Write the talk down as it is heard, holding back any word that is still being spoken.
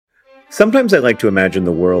Sometimes I like to imagine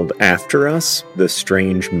the world after us, the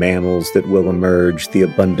strange mammals that will emerge, the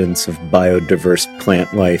abundance of biodiverse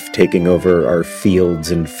plant life taking over our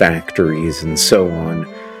fields and factories, and so on.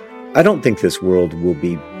 I don't think this world will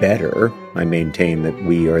be better. I maintain that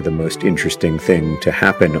we are the most interesting thing to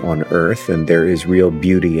happen on Earth, and there is real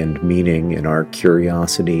beauty and meaning in our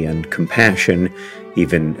curiosity and compassion,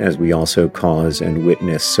 even as we also cause and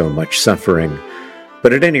witness so much suffering.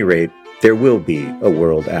 But at any rate, there will be a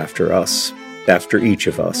world after us, after each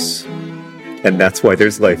of us. And that's why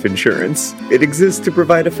there's life insurance. It exists to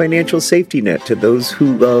provide a financial safety net to those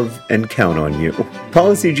who love and count on you.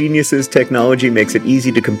 Policy Genius's technology makes it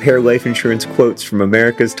easy to compare life insurance quotes from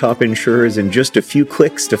America's top insurers in just a few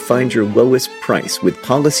clicks to find your lowest price. With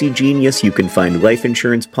Policy Genius, you can find life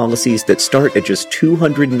insurance policies that start at just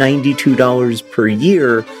 $292 per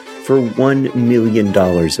year for $1 million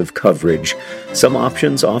of coverage. Some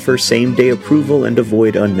options offer same-day approval and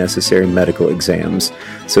avoid unnecessary medical exams.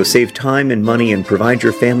 So save time and money and provide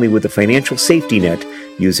your family with a financial safety net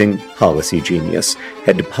using Policy Genius.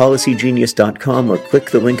 Head to PolicyGenius.com or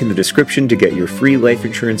click the link in the description to get your free life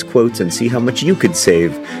insurance quotes and see how much you could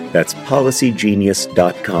save. That's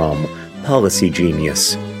PolicyGenius.com. Policy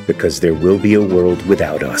Genius, because there will be a world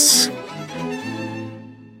without us.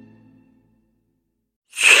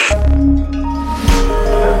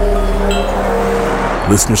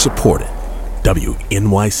 Listener supported.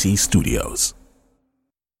 WNYC Studios.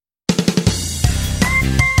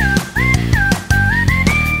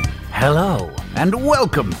 Hello, and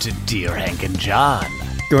welcome to Dear Hank and John.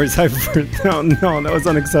 Doris Hyper. No, that was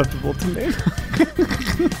unacceptable to me.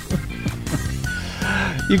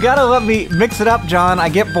 You gotta let me mix it up, John. I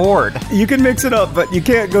get bored. You can mix it up, but you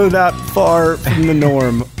can't go that far from the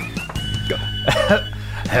norm.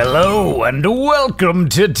 Hello, and welcome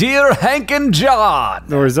to Dear Hank and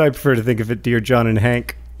John. Or as I prefer to think of it, Dear John and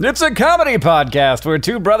Hank. It's a comedy podcast where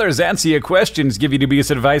two brothers answer your questions, give you dubious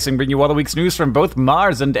advice, and bring you all the week's news from both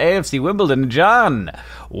Mars and AFC Wimbledon. John,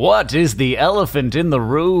 what is the elephant in the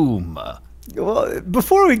room? Well,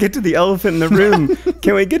 before we get to the elephant in the room,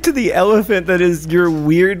 can we get to the elephant that is your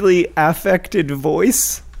weirdly affected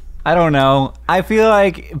voice? I don't know. I feel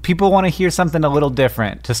like people want to hear something a little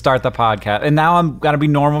different to start the podcast. And now I'm going to be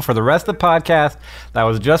normal for the rest of the podcast. That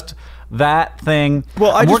was just that thing.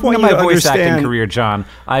 Well, I'm just working want on my you to voice acting understand, career, John.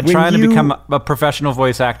 I'm trying to become a professional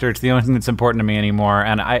voice actor. It's the only thing that's important to me anymore.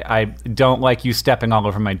 And I don't like you stepping all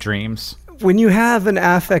over my dreams. When you have an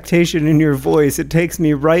affectation in your voice, it takes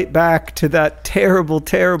me right back to that terrible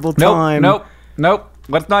time. Nope.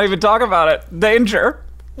 Let's not even talk about it. Danger.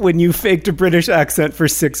 When you faked a British accent for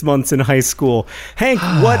 6 months in high school. Hank,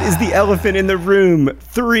 what is the elephant in the room?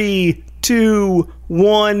 3, 2,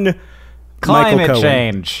 1. Climate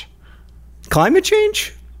change. Climate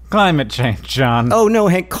change? Climate change, John. Oh, no,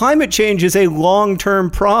 Hank. Climate change is a long-term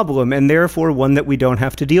problem and therefore one that we don't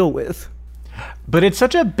have to deal with. But it's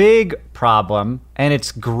such a big problem, and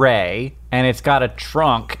it's gray, and it's got a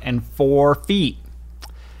trunk and 4 feet.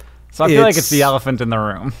 So I feel like it's the elephant in the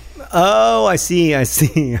room. Oh, I see.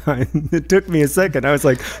 It took me a second. I was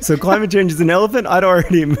like, so climate change is an elephant? I'd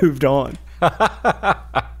already moved on.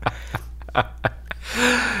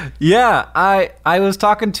 Yeah, I was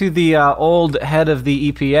talking to the old head of the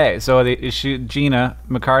EPA. So Gina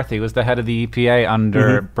McCarthy was the head of the EPA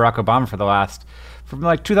under Barack Obama from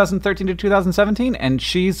like 2013 to 2017. And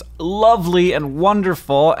she's lovely and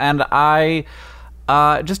wonderful. And I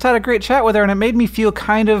just had a great chat with her, and it made me feel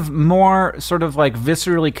kind of more sort of like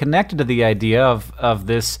viscerally connected to the idea of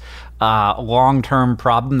this long-term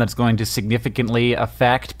problem that's going to significantly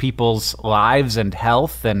affect people's lives and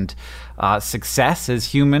health and success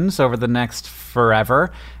as humans over the next forever.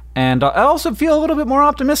 And I also feel a little bit more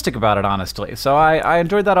optimistic about it, honestly. So I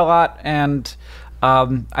enjoyed that a lot, and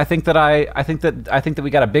I think that we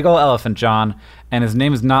got a big old elephant, John, and his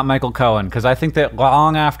name is not Michael Cohen, because I think that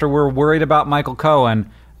long after we're worried about Michael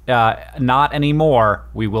Cohen, not anymore,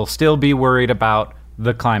 we will still be worried about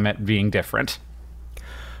the climate being different.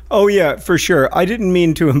 Oh, yeah, for sure. I didn't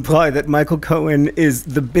mean to imply that Michael Cohen is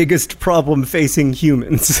the biggest problem facing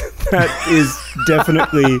humans. That is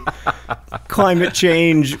definitely climate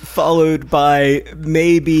change followed by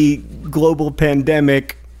maybe global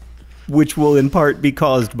pandemic, which will in part be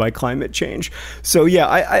caused by climate change. So yeah,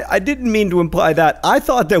 I didn't mean to imply that. I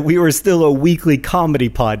thought that we were still a weekly comedy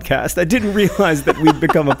podcast. I didn't realize that we'd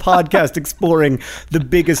become a podcast exploring the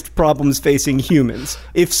biggest problems facing humans.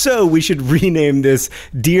 If so, we should rename this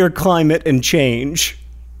Dear Climate and Change.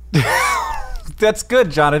 That's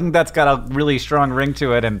good, John. I think that's got a really strong ring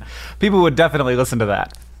to it, and people would definitely listen to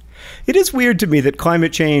that. It is weird to me that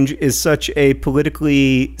climate change is such a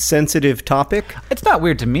politically sensitive topic. It's not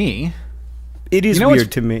weird to me. It is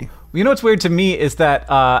weird to me. You know what's weird to me is that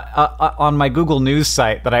on my Google News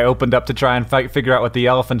site that I opened up to try and figure out what the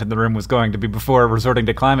elephant in the room was going to be before resorting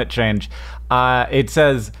to climate change, it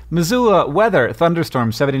says Missoula weather,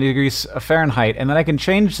 thunderstorm, 70 degrees Fahrenheit, and then I can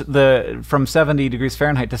change from 70 degrees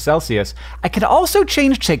Fahrenheit to Celsius. I can also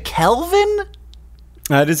change to Kelvin?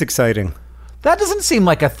 That is exciting. That doesn't seem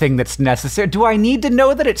like a thing that's necessary. Do I need to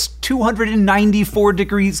know that it's 294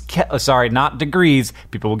 degrees? Sorry, not degrees.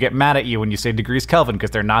 People will get mad at you when you say degrees Kelvin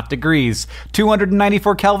because they're not degrees.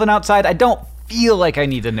 294 Kelvin outside? I don't feel like I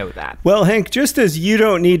need to know that. Well, Hank, just as you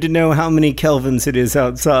don't need to know how many kelvins it is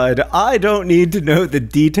outside, I don't need to know the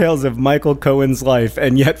details of Michael Cohen's life,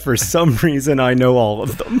 and yet for some reason I know all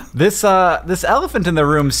of them. This elephant in the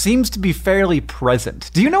room seems to be fairly present.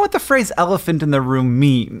 Do you know what the phrase elephant in the room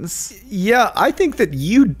means? Yeah, I think that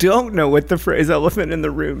you don't know what the phrase elephant in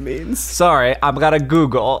the room means. Sorry, I've got to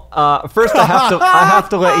Google. First, I have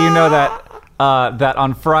to let you know that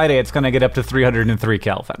on Friday it's going to get up to 303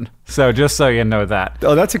 Kelvin. So just so you know that.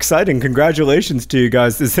 Oh, that's exciting. Congratulations to you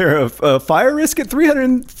guys. Is there a fire risk at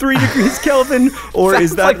 303 degrees Kelvin? Or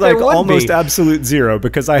is that like almost absolute zero?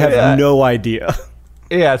 Because I have no idea.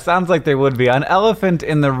 Yeah, sounds like there would be. An elephant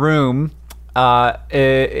in the room,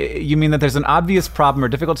 you mean that there's an obvious problem or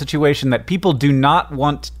difficult situation that people do not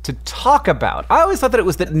want to talk about? I always thought that it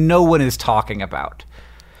was that no one is talking about.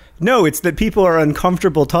 No, it's that people are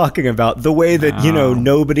uncomfortable talking about the way that,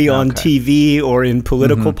 nobody on TV or in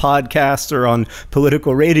political podcasts or on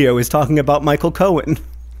political radio is talking about Michael Cohen.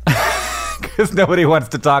 Because nobody wants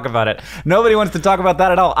to talk about it. Nobody wants to talk about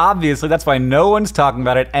that at all. Obviously, that's why no one's talking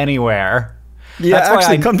about it anywhere. Yeah,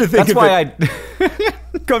 actually, come to think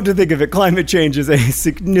of it, climate change is a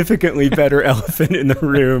significantly better elephant in the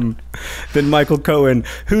room than Michael Cohen,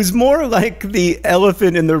 who's more like the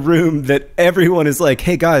elephant in the room that everyone is like,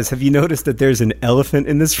 hey guys, have you noticed that there's an elephant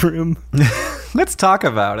in this room? Let's talk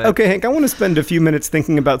about it. Okay, Hank, I want to spend a few minutes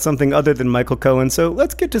thinking about something other than Michael Cohen, so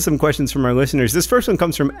let's get to some questions from our listeners. This first one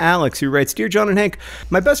comes from Alex, who writes, Dear John and Hank,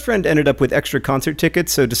 my best friend ended up with extra concert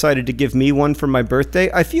tickets, so decided to give me one for my birthday.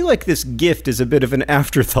 I feel like this gift is a bit of an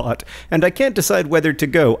afterthought, and I can't decide whether to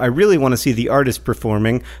go. I really want to see the artist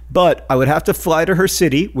performing, but I would have to fly to her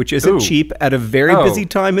city, which isn't cheap, at a very busy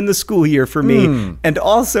time in the school year for me, and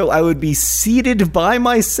also I would be seated by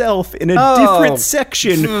myself in a different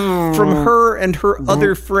section from her and her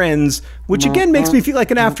other friends, which again makes me feel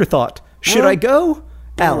like an afterthought. Should I go?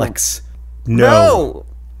 Alex. No.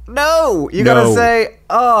 You gotta say,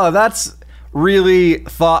 oh, that's really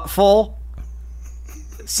thoughtful,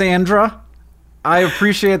 Sandra. I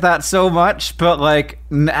appreciate that so much, but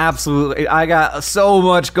absolutely, I got so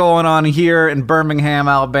much going on here in Birmingham,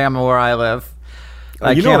 Alabama, where I live.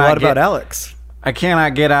 You know a lot about Alex. I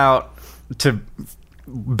cannot get out to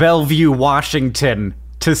Bellevue, Washington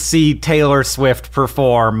to see Taylor Swift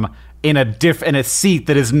perform in a seat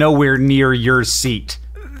that is nowhere near your seat.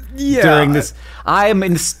 Yeah. During this, I am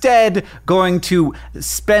instead going to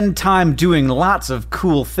spend time doing lots of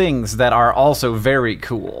cool things that are also very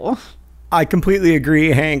cool. I completely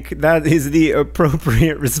agree, Hank. That is the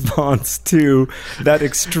appropriate response to that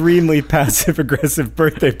extremely passive-aggressive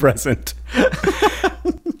birthday present.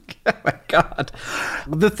 Oh my God.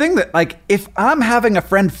 The thing that, if I'm having a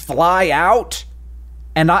friend fly out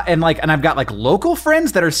and I've got local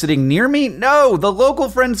friends that are sitting near me, no, the local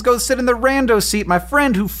friends go sit in the rando seat. My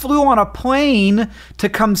friend who flew on a plane to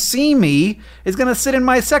come see me is going to sit in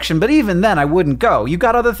my section. But even then, I wouldn't go. You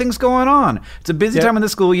got other things going on. It's a busy time in the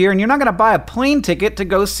school year, and you're not going to buy a plane ticket to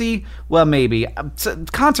go see, well, maybe.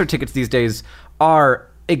 Concert tickets these days are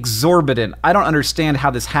exorbitant. I don't understand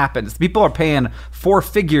how this happens. People are paying 4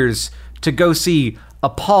 figures to go see a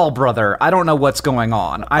Paul brother. I don't know what's going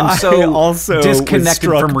on. I'm so also disconnected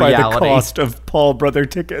from reality. By the cost of Paul brother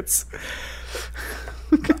tickets.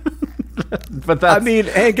 But that's,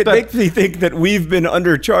 Hank, it makes me think that we've been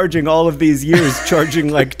undercharging all of these years, charging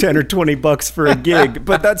 $10 or $20 for a gig.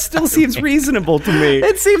 But that still seems reasonable to me.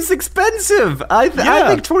 It seems expensive. I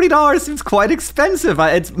think $20 seems quite expensive.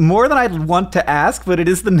 It's more than I'd want to ask, but it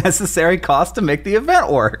is the necessary cost to make the event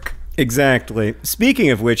work. Exactly.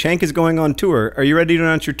 Speaking of which, Hank is going on tour. Are you ready to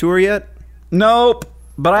announce your tour yet? Nope.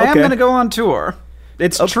 But I am going to go on tour.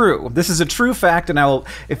 It's true. This is a true fact, and I will.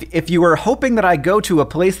 If you were hoping that I go to a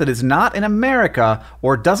place that is not in America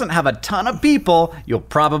or doesn't have a ton of people, you'll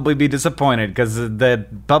probably be disappointed because the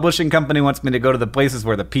publishing company wants me to go to the places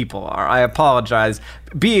where the people are. I apologize.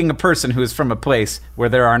 Being a person who is from a place where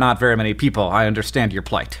there are not very many people, I understand your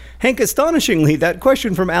plight. Hank, astonishingly, that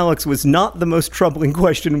question from Alex was not the most troubling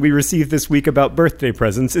question we received this week about birthday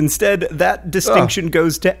presents. Instead, that distinction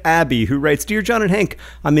goes to Abby, who writes, Dear John and Hank,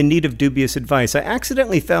 I'm in need of dubious advice. I accidentally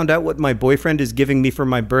accidentally found out what my boyfriend is giving me for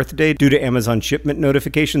my birthday due to Amazon shipment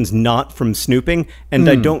notifications, not from snooping, and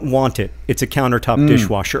I don't want it. It's a countertop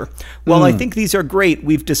dishwasher. While I think these are great,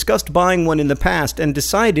 we've discussed buying one in the past and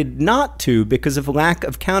decided not to because of lack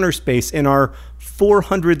of counter space in our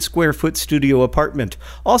 400 square foot studio apartment.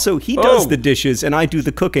 Also, he does the dishes and I do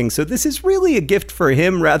the cooking, so this is really a gift for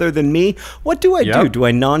him rather than me. What do I do? Do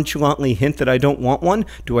I nonchalantly hint that I don't want one?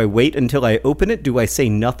 Do I wait until I open it? Do I say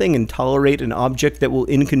nothing and tolerate an object that will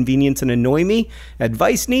inconvenience and annoy me?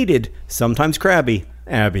 Advice needed, sometimes crabby.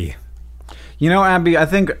 Abby. You know, Abby, I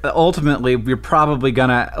think ultimately you're probably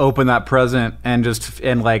gonna open that present and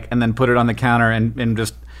then put it on the counter and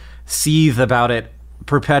just seethe about it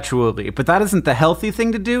perpetually. But that isn't the healthy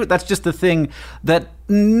thing to do. That's just the thing that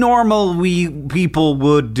normal people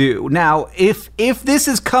would do. Now, if this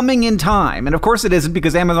is coming in time, and of course it isn't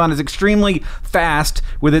because Amazon is extremely fast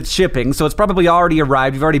with its shipping, so it's probably already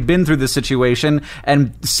arrived. You've already been through this situation,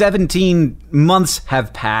 and 17 months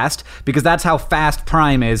have passed because that's how fast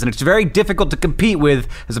Prime is, and it's very difficult to compete with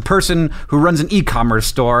as a person who runs an e-commerce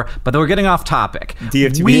store. But we're getting off topic.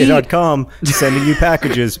 DFTBA.com sending you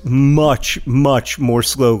packages much, much more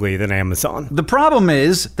slowly than Amazon. The problem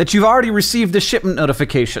is that you've already received the shipment notification.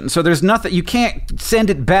 So there's nothing, you can't send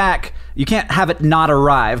it back. You can't have it not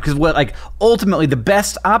arrive because ultimately the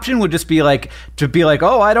best option would just be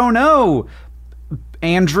oh, I don't know,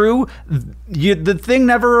 Andrew, the thing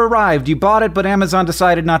never arrived. You bought it, but Amazon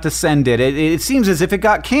decided not to send it. It seems as if it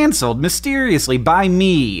got canceled mysteriously by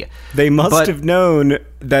me. They must have known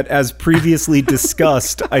that, as previously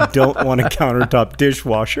discussed, I don't want a countertop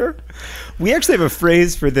dishwasher. We actually have a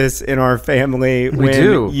phrase for this in our family.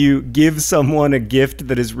 When you give someone a gift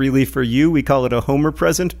that is really for you, we call it a Homer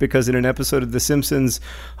present, because in an episode of The Simpsons,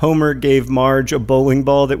 Homer gave Marge a bowling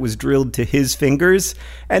ball that was drilled to his fingers.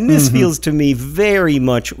 And this feels to me very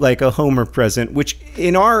much like a Homer present, which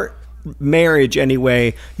in our marriage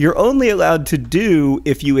anyway, you're only allowed to do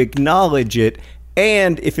if you acknowledge it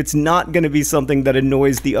and if it's not going to be something that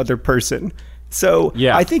annoys the other person. So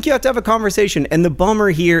I think you have to have a conversation. And the bummer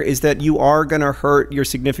here is that you are going to hurt your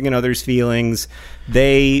significant other's feelings.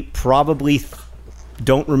 They probably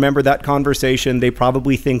don't remember that conversation. They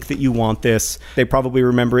probably think that you want this. They probably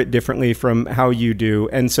remember it differently from how you do.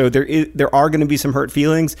 And so there are going to be some hurt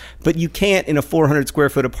feelings, but you can't in a 400 square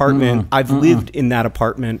foot apartment. I've lived in that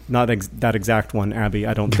apartment, not that exact one, Abby,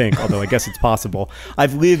 I don't think, although I guess it's possible.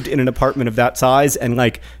 I've lived in an apartment of that size, and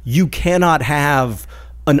you cannot have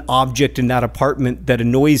an object in that apartment that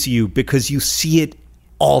annoys you because you see it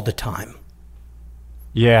all the time.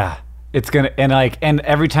 Yeah. It's gonna and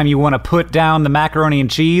every time you want to put down the macaroni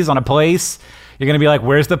and cheese on a place, you're gonna be like,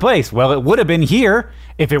 "Where's the place?" Well, it would have been here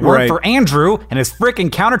if it weren't for Andrew and his freaking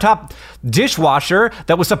countertop dishwasher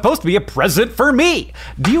that was supposed to be a present for me.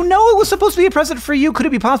 Do you know it was supposed to be a present for you? Could it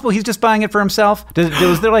be possible he's just buying it for himself?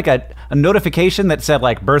 Was there a notification that said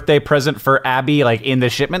birthday present for Abby in the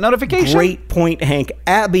shipment notification? Great point, Hank.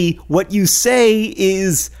 Abby, what you say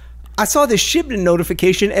is, I saw this shipment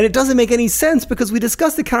notification and it doesn't make any sense because we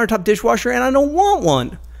discussed the countertop dishwasher and I don't want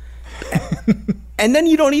one. And then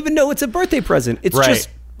you don't even know it's a birthday present. It's just,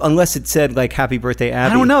 unless it said happy birthday,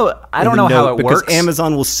 Abby. I don't know. I don't know how it works. Because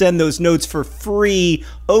Amazon will send those notes for free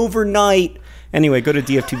overnight. Anyway, go to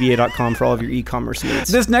dftba.com for all of your e-commerce needs.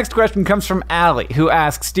 This next question comes from Allie, who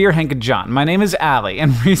asks, "Dear Hank and John, my name is Allie,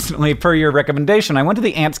 and recently, per your recommendation, I went to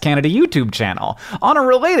the Ants Canada YouTube channel. On a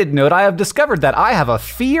related note, I have discovered that I have a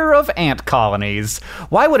fear of ant colonies.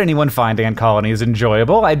 Why would anyone find ant colonies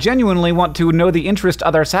enjoyable? I genuinely want to know the interest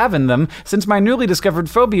others have in them, since my newly discovered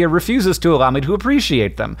phobia refuses to allow me to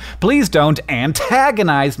appreciate them. Please don't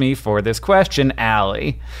antagonize me for this question,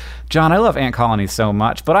 Allie." John, I love ant colonies so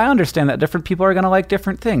much, but I understand that different people are going to like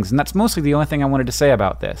different things, and that's mostly the only thing I wanted to say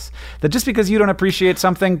about this. That just because you don't appreciate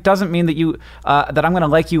something doesn't mean that that I'm going to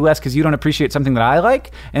like you less because you don't appreciate something that I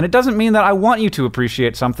like, and it doesn't mean that I want you to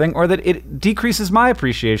appreciate something or that it decreases my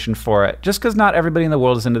appreciation for it, just because not everybody in the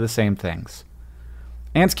world is into the same things.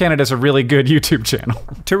 Ants Canada is a really good YouTube channel.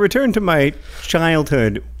 To return to my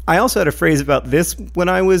childhood, I also had a phrase about this when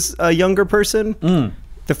I was a younger person.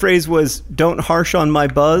 The phrase was, "Don't harsh on my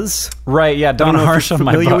buzz." Right, yeah, don't harsh on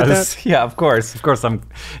my buzz. Yeah, of course that's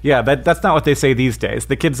not what they say these days.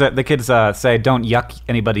 The kids say, "Don't yuck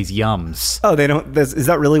anybody's yums." Oh, they don't. Is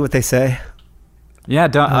that really what they say? Yeah,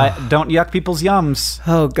 don't yuck people's yums.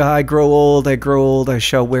 Oh, God, I grow old, I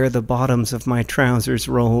shall wear the bottoms of my trousers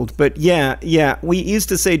rolled. But yeah, we used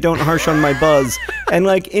to say, "Don't harsh on my buzz." And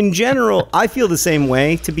in general, I feel the same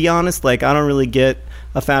way, to be honest. I don't really get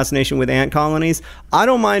a fascination with ant colonies. I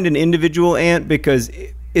don't mind an individual ant because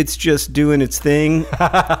it's just doing its thing.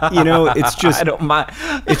 You know, it's just I don't mind.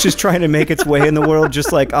 It's just trying to make its way in the world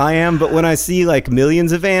just like I am. But when I see like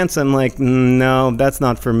millions of ants, I'm like, no, that's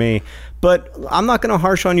not for me. But I'm not going to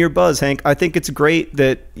harsh on your buzz, Hank. I think it's great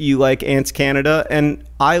that you like Ants Canada, and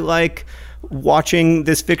I like watching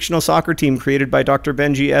this fictional soccer team created by Dr.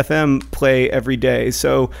 Benji FM play every day.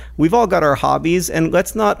 So we've all got our hobbies, and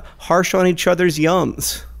let's not harsh on each other's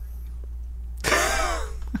yums.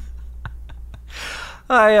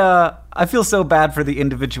 I feel so bad for the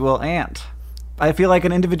individual ant. I feel like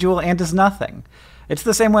an individual ant is nothing. It's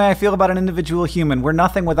the same way I feel about an individual human. We're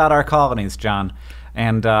nothing without our colonies, John.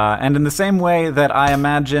 And in the same way that I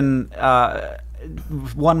imagine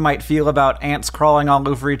one might feel about ants crawling all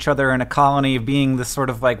over each other in a colony being this sort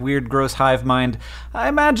of like weird, gross hive mind, I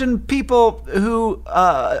imagine people who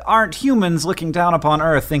aren't humans looking down upon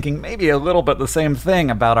Earth thinking maybe a little bit the same thing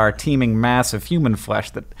about our teeming mass of human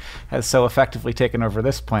flesh that has so effectively taken over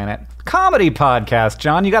this planet. Comedy podcast,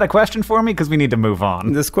 John, you got a question for me? Because we need to move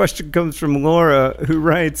on. This question comes from Laura, who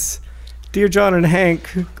writes, Dear John and Hank,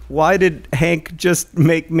 why did Hank just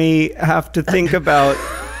make me have to think about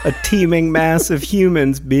a teeming mass of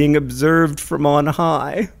humans being observed from on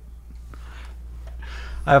high?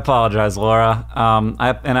 I apologize, Laura.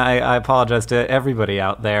 I apologize to everybody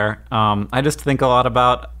out there. I just think a lot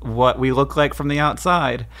about what we look like from the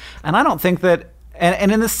outside. And I don't think that... And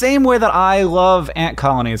in the same way that I love ant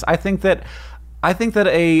colonies, I think that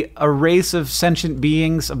a race of sentient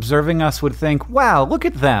beings observing us would think, wow, look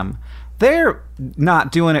at them. They're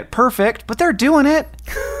not doing it perfect, but they're doing it.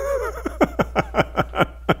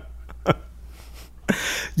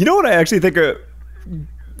 You know what I actually think a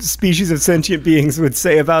species of sentient beings would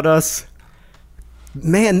say about us?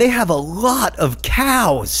 Man, they have a lot of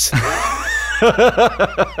cows.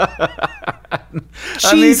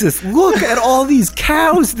 Jesus, look at all these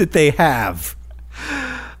cows that they have.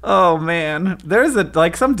 Oh man, there's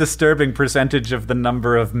some disturbing percentage of the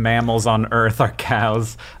number of mammals on Earth are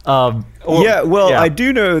cows. I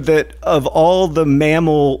do know that of all the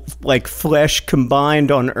mammal flesh combined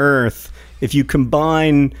on Earth, if you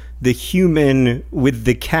combine the human with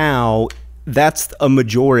the cow, that's a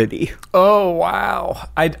majority. Oh wow!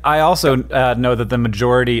 I also know that the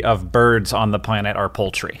majority of birds on the planet are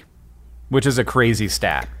poultry, which is a crazy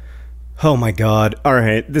stat. Oh my God. All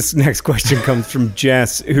right. This next question comes from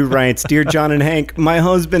Jess, who writes, Dear John and Hank, my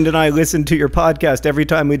husband and I listen to your podcast every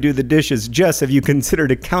time we do the dishes. Jess, have you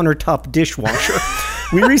considered a countertop dishwasher?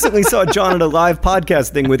 We recently saw John at a live podcast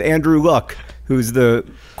thing with Andrew Luck, who's the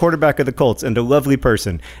quarterback of the Colts and a lovely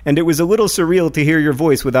person. And it was a little surreal to hear your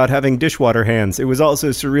voice without having dishwater hands. It was also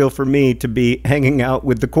surreal for me to be hanging out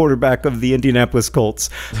with the quarterback of the Indianapolis Colts.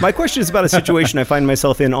 My question is about a situation I find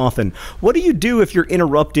myself in often. What do you do if you're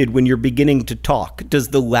interrupted when you're beginning to talk? Does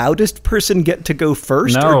the loudest person get to go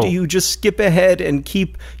first? No. Or do you just skip ahead and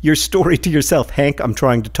keep your story to yourself? Hank, I'm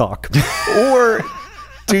trying to talk. Or...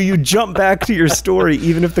 do you jump back to your story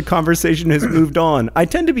even if the conversation has moved on? I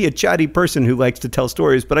tend to be a chatty person who likes to tell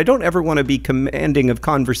stories, but I don't ever want to be commanding of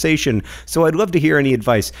conversation, so I'd love to hear any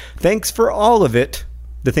advice. Thanks for all of it.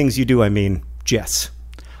 The things you do, I mean, Jess.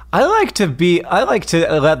 I like to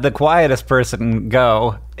let the quietest person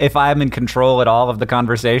go if I'm in control at all of the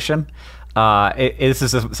conversation. This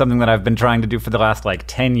is something that I've been trying to do for the last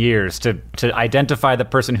 10 years to identify the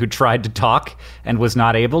person who tried to talk and was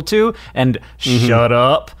not able to and shut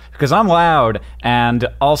up, because I'm loud and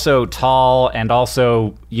also tall and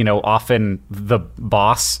also, often the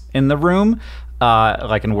boss in the room,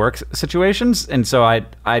 in work situations. And so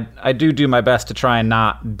I do my best to try and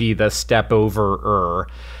not be the step over-er.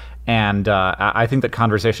 And I think that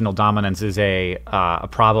conversational dominance is a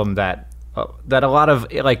problem that a lot of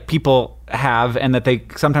people have, and that they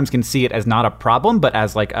sometimes can see it as not a problem, but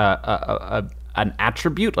as an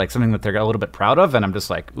attribute, something that they're a little bit proud of. And I'm just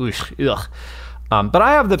like, ugh. But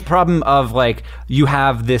I have the problem of you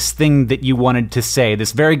have this thing that you wanted to say,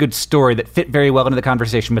 this very good story that fit very well into the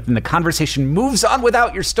conversation, but then the conversation moves on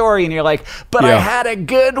without your story, and you're like, but yeah. I had a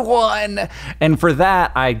good one. And for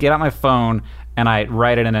that, I get out my phone and I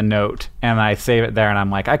write it in a note, and I save it there, and I'm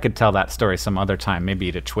like, I could tell that story some other time, maybe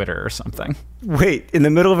to Twitter or something. Wait, in the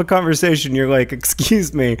middle of a conversation, you're like,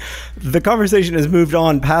 excuse me, the conversation has moved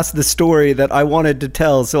on past the story that I wanted to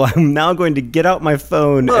tell, so I'm now going to get out my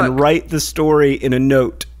phone and write the story in a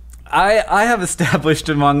note. I have established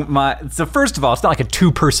so first of all, it's not like a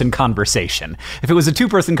two-person conversation. If it was a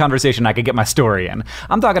two-person conversation, I could get my story in.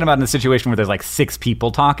 I'm talking about in a situation where there's 6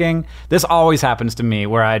 people talking. This always happens to me,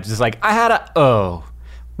 where I just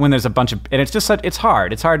when there's a bunch of, and it's just it's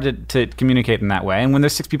hard. It's hard to communicate in that way. And when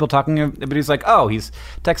there's 6 people talking, everybody's like, oh, he's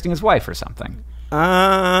texting his wife or something.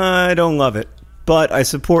 I don't love it. but I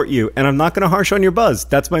support you, and I'm not going to harsh on your buzz.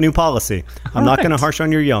 That's my new policy. I'm not going to harsh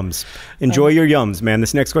on your yums. Enjoy your yums, man.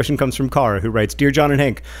 This next question comes from Cara, who writes, Dear John and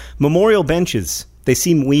Hank, memorial benches, they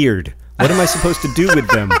seem weird. What am I supposed to do with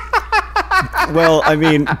them? Well, I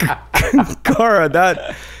mean, Cara,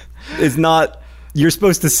 that is not... You're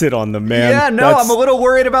supposed to sit on them, man. Yeah, no, I'm a little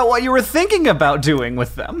worried about what you were thinking about doing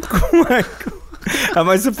with them. Oh my God. Am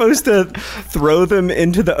I supposed to throw them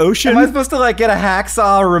into the ocean? Am I supposed to like get a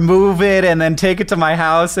hacksaw, remove it, and then take it to my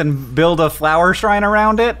house and build a flower shrine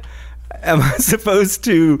around it? Am I supposed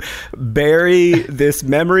to bury this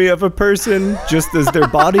memory of a person just as their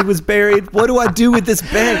body was buried? What do I do with this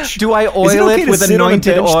bench? Do I oil it with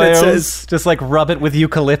anointed oils? Just like rub it with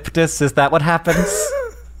eucalyptus? Is that what happens?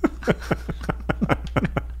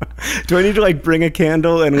 Do I need to like bring a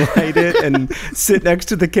candle and light it and sit next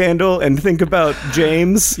to the candle and think about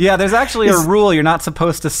James? Yeah, there's actually a rule. You're not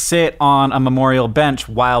supposed to sit on a memorial bench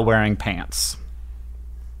while wearing pants.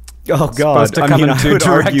 Oh God! Supposed to come into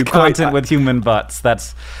direct contact with human butts.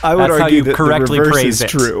 That's how you correctly praise it.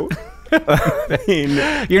 True. I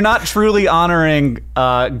mean, you're not truly honoring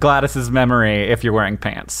Gladys's memory if you're wearing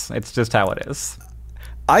pants. It's just how it is.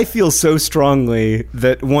 I feel so strongly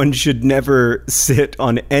that one should never sit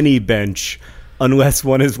on any bench unless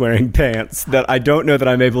one is wearing pants that I don't know that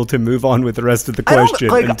I'm able to move on with the rest of the question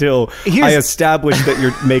until I establish that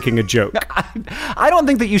you're making a joke. I don't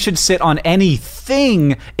think that you should sit on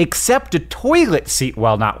anything except a toilet seat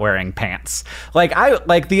while not wearing pants.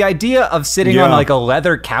 Like the idea of sitting on like a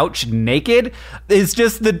leather couch naked is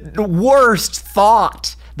just the worst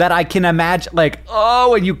thought that I can imagine. Like,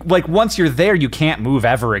 oh, and you like once you're there, you can't move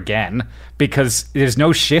ever again because there's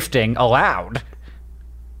no shifting allowed.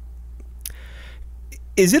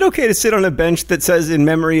 Is it okay to sit on a bench that says, in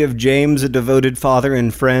memory of James, a devoted father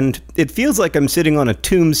and friend? It feels like I'm sitting on a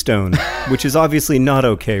tombstone, which is obviously not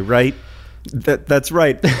okay, right? That's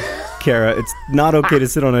right, Kara. It's not okay to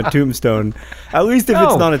sit on a tombstone. At least if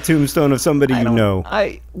it's not a tombstone of somebody you know.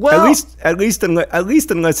 At least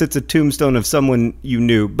unless it's a tombstone of someone you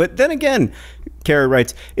knew. But then again, Kara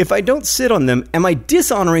writes, if I don't sit on them, am I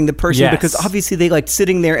dishonoring the person? Yes. Because obviously they liked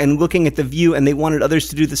sitting there and looking at the view and they wanted others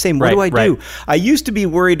to do the same. What do I do? I used to be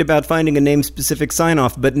worried about finding a name-specific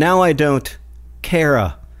sign-off, but now I don't.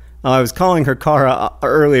 Kara. I was calling her Cara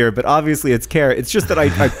earlier, but obviously it's Kara. It's just that I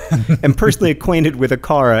am personally acquainted with a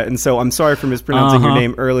Cara, and so I'm sorry for mispronouncing your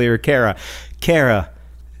name earlier, Kara. Kara,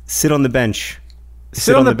 sit on the bench.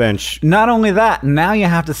 Sit on the bench. Not only that, now you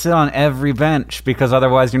have to sit on every bench because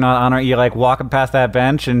otherwise you're not honoring. You're like walking past that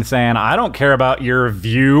bench and saying, I don't care about your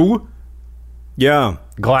view. Yeah.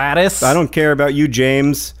 Gladys. I don't care about you,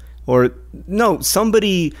 James. Or, no,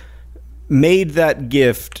 somebody made that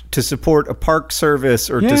gift to support a park service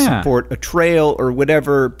or to support a trail or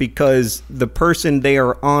whatever because the person they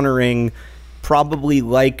are honoring probably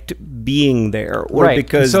liked being there or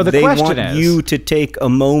because they want you to take a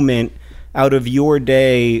moment out of your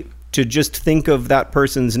day to just think of that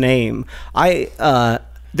person's name.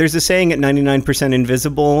 There's a saying at 99%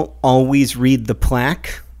 Invisible, always read the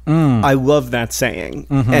plaque. I love that saying.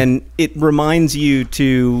 And it reminds you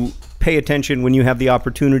to pay attention when you have the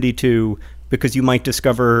opportunity to, because you might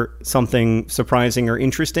discover something surprising or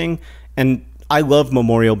interesting. And I love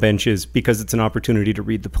memorial benches because it's an opportunity to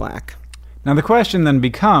read the plaque. Now the question then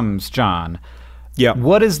becomes, John,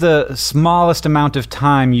 what is the smallest amount of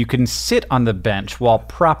time you can sit on the bench while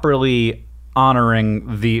properly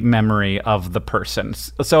honoring the memory of the person?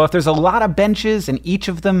 So if there's a lot of benches and each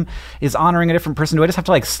of them is honoring a different person, do I just have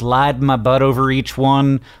to like slide my butt over each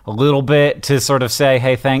one a little bit to sort of say,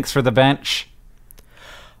 hey, thanks for the bench?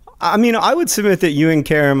 I mean, I would submit that you and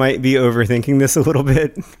Kara might be overthinking this a little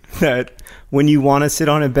bit, that when you want to sit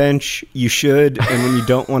on a bench, you should, and when you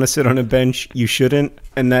don't want to sit on a bench, you shouldn't,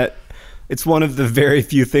 and that it's one of the very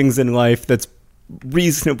few things in life that's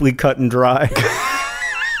reasonably cut and dry.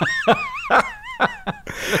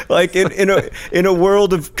 Like in a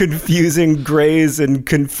world of confusing grays and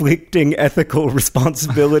conflicting ethical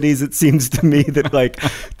responsibilities, it seems to me that like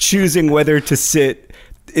choosing whether to sit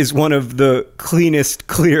is one of the cleanest,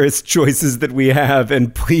 clearest choices that we have,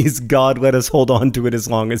 and please God, let us hold on to it as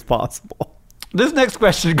long as possible. This next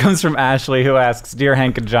question comes from Ashley, who asks, Dear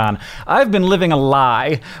Hank and John, I've been living a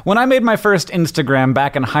lie. When I made my first Instagram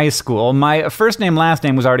back in high school, my first name, last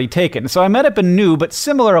name was already taken, so I made up a new but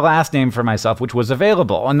similar last name for myself, which was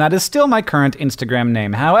available, and that is still my current Instagram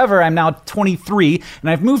name. However, I'm now 23, and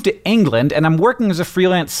I've moved to England, and I'm working as a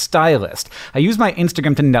freelance stylist. I use my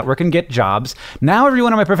Instagram to network and get jobs. Now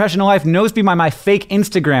everyone in my professional life knows me by my fake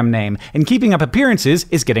Instagram name, and keeping up appearances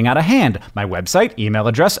is getting out of hand. My website, email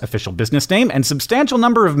address, official business name, and and substantial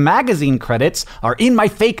number of magazine credits are in my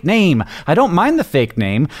fake name. I don't mind the fake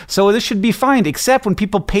name, so this should be fine, except when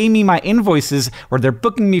people pay me my invoices or they're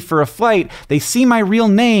booking me for a flight, they see my real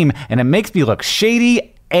name and it makes me look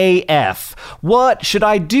shady AF. What should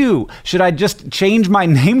I do? Should I just change my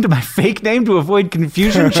name to my fake name to avoid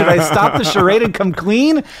confusion? Should I stop the charade and come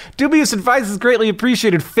clean? Dubious advice is greatly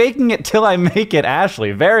appreciated. Faking it till I make it,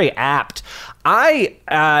 Ashley. Very apt. I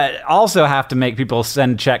also have to make people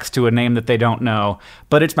send checks to a name that they don't know,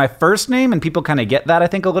 but it's my first name, and people kind of get that, I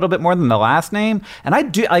think, a little bit more than the last name. And I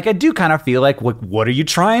do kind of feel like, what are you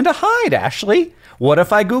trying to hide, Ashley? What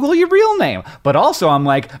if I Google your real name? But also I'm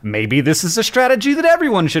like, maybe this is a strategy that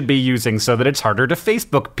everyone should be using so that it's harder to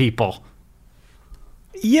Facebook people.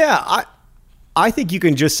 Yeah, I think you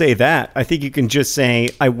can just say that. I think you can just say,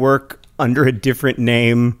 I work under a different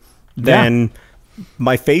name than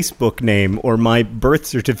my Facebook name or my birth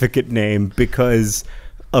certificate name because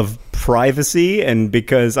of privacy and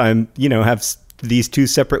because I'm, have these two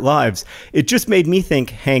separate lives. It just made me think,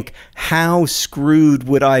 Hank, how screwed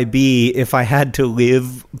would I be if I had to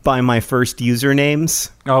live by my first usernames?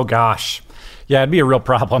 Oh, gosh. Yeah, it'd be a real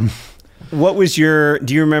problem. What was do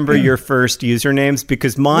you remember your first usernames?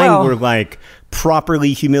 Because mine were like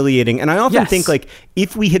properly humiliating. And I often think like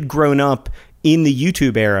if we had grown up in the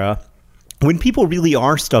YouTube era, when people really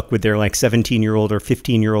are stuck with their like 17-year-old or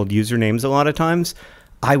 15-year-old usernames a lot of times,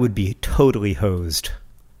 I would be totally hosed.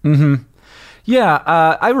 Mm-hmm. Yeah,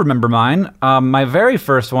 I remember mine. My very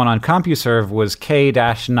first one on CompuServe was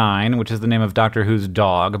K-9, which is the name of Doctor Who's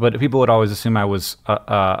dog, but people would always assume I was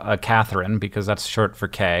a Catherine because that's short for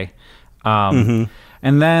K. And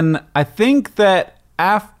then I think that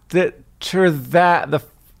after that, the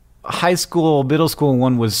high school, middle school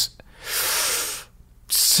one was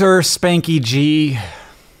Sir Spanky G.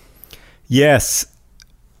 Yes.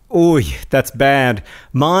 Oy, that's bad.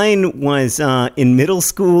 Mine was in middle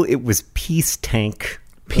school. It was Peace Tank.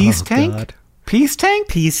 Peace Tank? God. Peace Tank?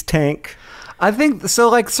 Peace Tank. I think so.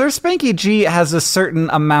 Like Sir Spanky G has a certain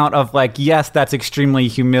amount of like, yes, that's extremely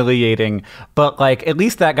humiliating, but like at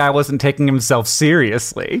least that guy wasn't taking himself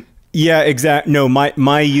seriously. Yeah, exactly. No, my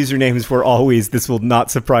usernames were always, this will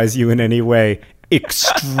not surprise you in any way,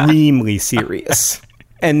 extremely serious.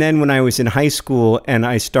 And then when I was in high school and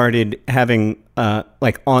I started having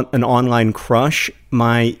an online crush,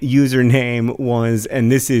 my username was,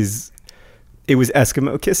 it was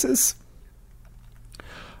Eskimo Kisses.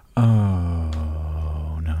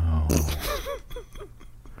 Oh, no.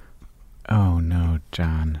 Oh, no,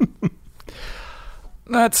 John.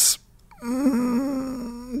 That's...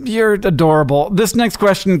 you're adorable. This next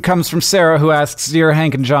question comes from Sarah, who asks, Dear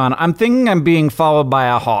Hank and John, I'm thinking I'm being followed by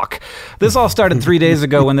a hawk. This all started 3 days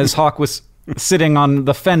ago when this hawk was sitting on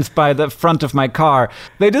the fence by the front of my car.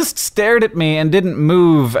 They just stared at me and didn't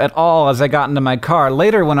move at all as I got into my car.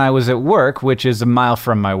 Later, when I was at work, which is a mile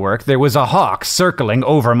from my work, there was a hawk circling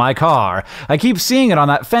over my car. I keep seeing it on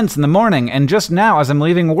that fence in the morning, and just now as I'm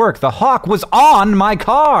leaving work, the hawk was on my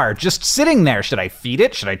car, just sitting there. Should I feed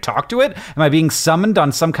it? Should I talk to it? Am I being summoned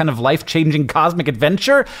on some kind of life-changing cosmic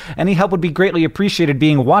adventure? Any help would be greatly appreciated.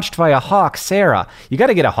 Being watched by a hawk. Sarah, you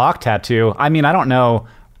gotta get a hawk tattoo. I mean, I don't know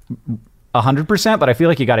 100%, but I feel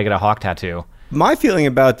like you got to get a hawk tattoo. My feeling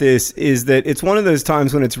about this is that it's one of those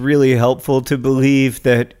times when it's really helpful to believe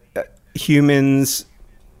that humans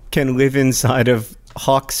can live inside of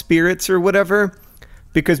hawk spirits or whatever,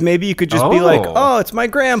 because maybe you could just be like, oh, it's my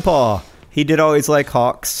grandpa. He did always like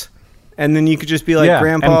hawks. And then you could just be like,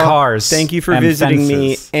 Grandpa, and cars, thank you for visiting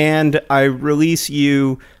me, and I release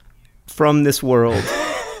you from this world.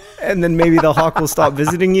 And then maybe the hawk will stop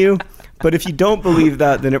visiting you. But if you don't believe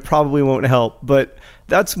that, then it probably won't help. But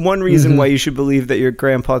that's one reason why you should believe that your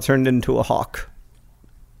grandpa turned into a hawk.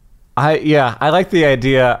 I like the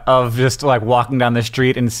idea of just like walking down the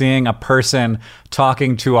street and seeing a person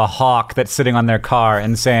talking to a hawk that's sitting on their car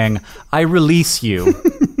and saying, I release you.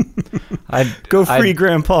 Go free,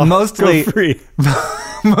 Grandpa. Mostly, go free.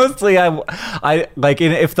 Mostly, I like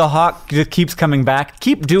if the hawk just keeps coming back,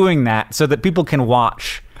 keep doing that so that people can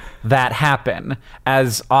watch that happen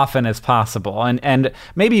as often as possible, and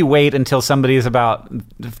maybe wait until somebody is about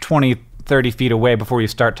 20, 30 feet away before you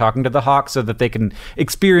start talking to the hawk so that they can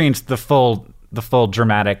experience the full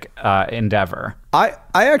dramatic endeavor. I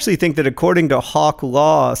actually think that according to hawk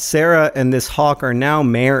law, Sarah and this hawk are now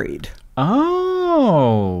married.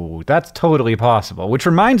 Oh, that's totally possible. Which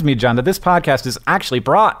reminds me, John, that this podcast is actually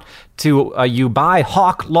brought to you by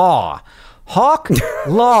Hawk Law. Hawk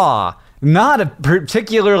Law. Not a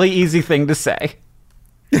particularly easy thing to say.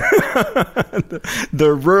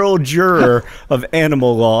 The rural juror of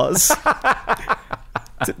animal laws.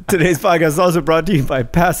 Today's podcast is also brought to you by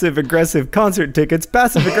Passive Aggressive Concert Tickets.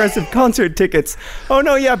 Passive Aggressive Concert Tickets. Oh,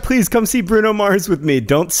 no, yeah, please come see Bruno Mars with me.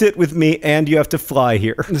 Don't sit with me, and you have to fly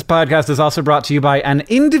here. This podcast is also brought to you by an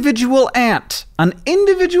individual ant. An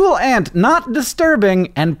individual ant, not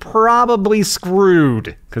disturbing and probably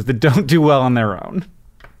screwed, because they don't do well on their own.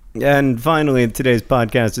 And finally, today's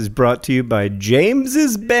podcast is brought to you by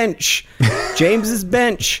James's Bench. James's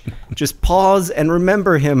Bench. Just pause and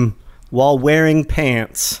remember him while wearing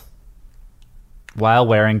pants. While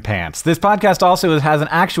wearing pants. This podcast also has an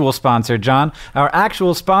actual sponsor, John. Our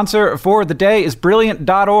actual sponsor for the day is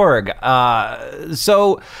Brilliant.org.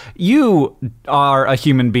 So you are a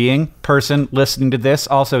human being, person listening to this,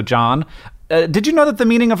 also John. Did you know that the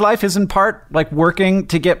meaning of life is in part like working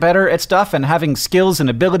to get better at stuff and having skills and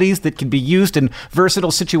abilities that can be used in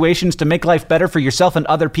versatile situations to make life better for yourself and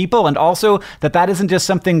other people, and also that isn't just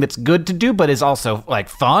something that's good to do but is also like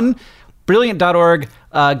fun? Brilliant.org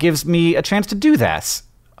gives me a chance to do this.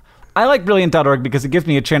 I like Brilliant.org because it gives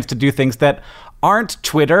me a chance to do things that aren't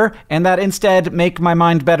Twitter, and that instead make my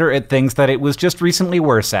mind better at things that it was just recently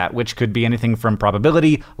worse at, which could be anything from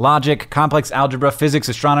probability, logic, complex algebra, physics,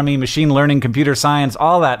 astronomy, machine learning, computer science,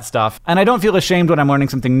 all that stuff. And I don't feel ashamed when I'm learning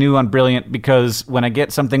something new on Brilliant, because when I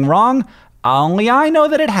get something wrong, only I know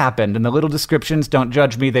that it happened, and the little descriptions don't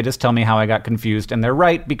judge me, they just tell me how I got confused, and they're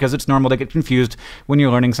right, because it's normal to get confused when you're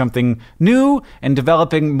learning something new and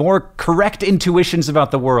developing more correct intuitions about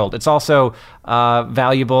the world. It's also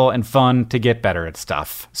valuable and fun to get better at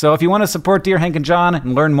stuff. So if you want to support Dear Hank and John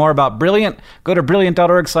and learn more about Brilliant, go to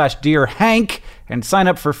brilliant.org/DearHank and sign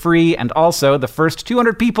up for free, and also the first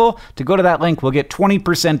 200 people to go to that link will get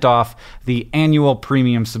 20% off the annual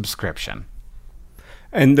premium subscription.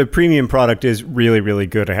 And the premium product is really, really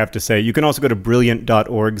good, I have to say. You can also go to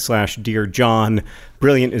brilliant.org/DearJohn.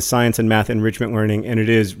 Brilliant is science and math enrichment learning, and it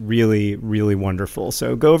is really, really wonderful.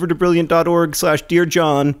 So go over to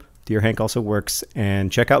brilliant.org/DearJohn. Dear Hank also works,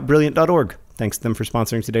 and check out brilliant.org. Thanks to them for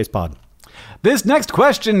sponsoring today's pod. This next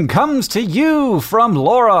question comes to you from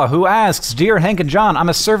Laura, who asks, Dear Hank and John, I'm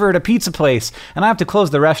a server at a pizza place, and I have to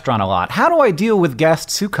close the restaurant a lot. How do I deal with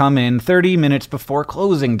guests who come in 30 minutes before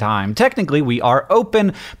closing time? Technically, we are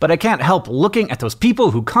open, but I can't help looking at those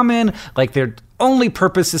people who come in like their only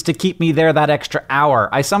purpose is to keep me there that extra hour.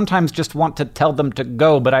 I sometimes just want to tell them to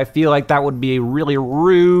go, but I feel like that would be really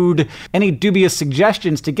rude. Any dubious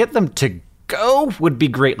suggestions to get them to go would be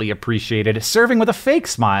greatly appreciated. Serving with a fake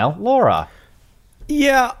smile, Laura.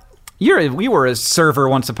 Yeah. We were a server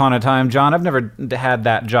once upon a time, John. I've never had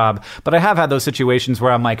that job, but I have had those situations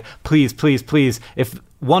where I'm like, please, please, please, if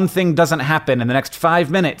one thing doesn't happen in the next 5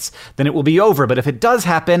 minutes, then it will be over. But if it does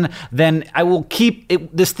happen, then I will keep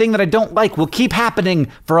it, this thing that I don't like will keep happening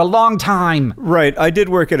for a long time. Right. I did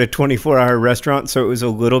work at a 24-hour restaurant, so it was a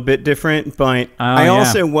little bit different, but I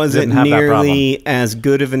also wasn't nearly as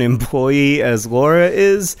good of an employee as Laura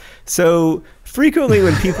is. So frequently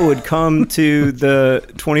when people would come to the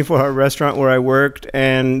 24-hour restaurant where I worked,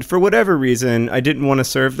 and for whatever reason I didn't want to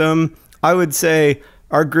serve them, I would say,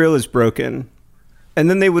 our grill is broken. And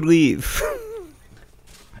then they would leave.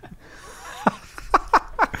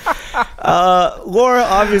 Laura,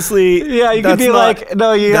 obviously... Yeah, you could be like,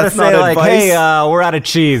 no, you gotta say like, advice. Hey, we're out of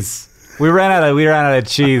cheese. We ran out of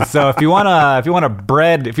cheese. So if you want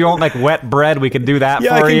like wet bread, we can do that for you.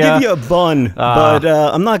 Yeah, I can give you a bun, but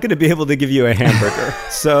I'm not going to be able to give you a hamburger.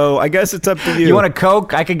 So I guess it's up to you. You want a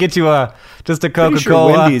Coke? I could get you just a Coca-Cola. Sure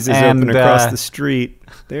Wendy's is open across the street.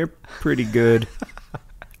 They're pretty good.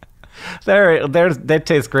 They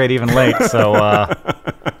taste great even late. So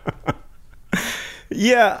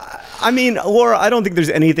yeah, I mean, Laura, I don't think there's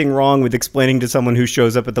anything wrong with explaining to someone who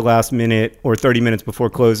shows up at the last minute or 30 minutes before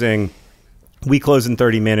closing, we close in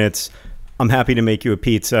 30 minutes. I'm happy to make you a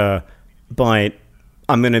pizza, but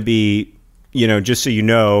I'm going to be, just so you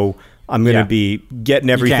know, I'm going to be getting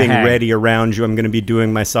everything ready around you. I'm going to be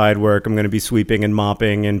doing my side work. I'm going to be sweeping and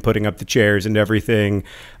mopping and putting up the chairs and everything.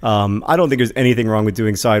 I don't think there's anything wrong with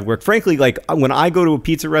doing side work. Frankly, like when I go to a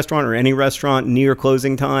pizza restaurant or any restaurant near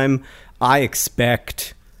closing time, I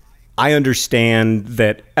understand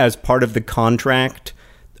that as part of the contract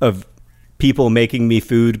of people making me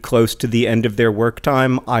food close to the end of their work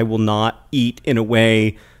time, I will not eat in a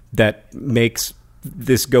way that makes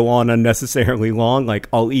this go on unnecessarily long. Like,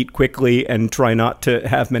 I'll eat quickly and try not to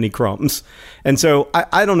have many crumbs. And so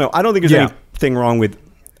I don't know. I don't think there's anything wrong with,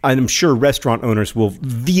 I'm sure restaurant owners will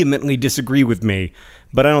vehemently disagree with me,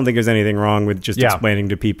 but I don't think there's anything wrong with just explaining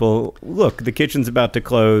to people, look, the kitchen's about to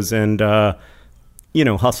close and,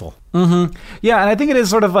 hustle. Mm-hmm. Yeah, and I think it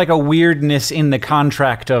is sort of like a weirdness in the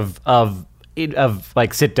contract of of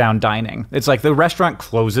like sit down dining. It's like the restaurant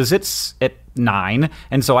closes at 9,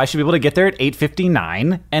 and so I should be able to get there at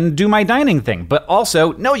 8:59 and do my dining thing. But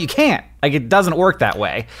also, no, you can't. Like, it doesn't work that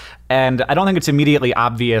way. And I don't think it's immediately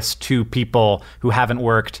obvious to people who haven't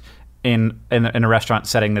worked in a restaurant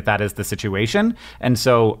setting that is the situation. And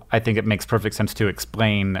so I think it makes perfect sense to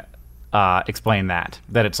explain that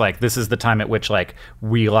it's like, this is the time at which like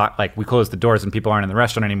we close the doors and people aren't in the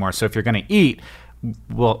restaurant anymore. So if you're going to eat,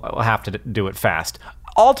 we'll have to do it fast.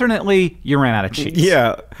 Alternately, you ran out of cheese.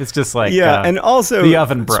 Yeah. It's just like, and also, the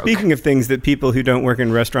oven broke. Speaking of things that people who don't work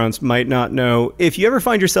in restaurants might not know, if you ever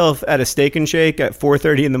find yourself at a Steak and Shake at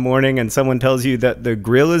 4:30 in the morning and someone tells you that the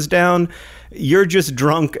grill is down, you're just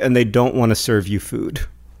drunk and they don't want to serve you food.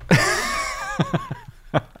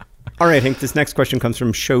 All right, Hank, this next question comes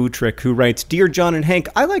from Show Trick, who writes, Dear John and Hank,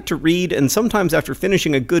 I like to read, and sometimes after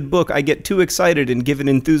finishing a good book, I get too excited and give an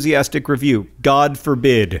enthusiastic review. God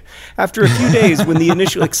forbid. After a few days, when the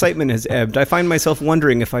initial excitement has ebbed, I find myself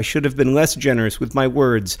wondering if I should have been less generous with my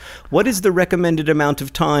words. What is the recommended amount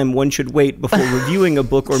of time one should wait before reviewing a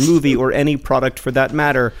book or movie or any product for that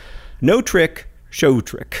matter? No trick, Show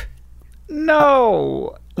Trick.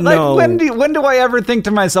 No. No. Like, when do I ever think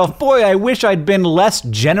to myself, boy, I wish I'd been less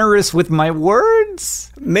generous with my words?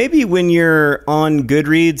 Maybe when you're on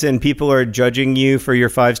Goodreads and people are judging you for your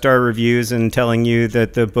 5-star reviews and telling you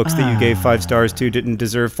that the books that you gave 5 stars to didn't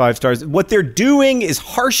deserve 5 stars. What they're doing is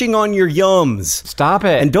harshing on your yums. Stop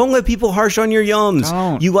it. And don't let people harsh on your yums.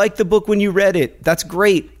 Don't. You liked the book when you read it. That's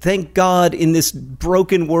great. Thank God in this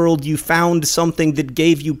broken world you found something that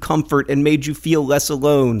gave you comfort and made you feel less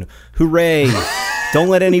alone. Hooray. Don't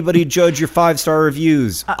let anybody judge your 5-star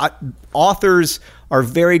reviews. Authors are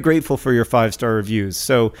very grateful for your 5-star reviews.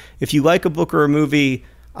 So if you like a book or a movie,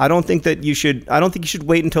 I don't think you should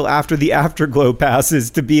wait until after the afterglow passes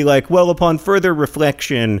to be like, well, upon further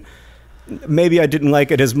reflection, maybe I didn't like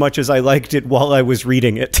it as much as I liked it while I was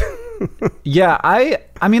reading it. Yeah,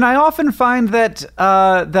 I mean, I often find that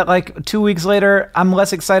that like 2 weeks later, I'm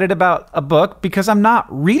less excited about a book because I'm not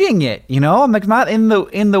reading it. You know, I'm like not in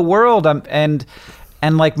the world.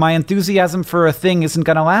 And like my enthusiasm for a thing isn't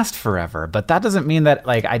going to last forever. But that doesn't mean that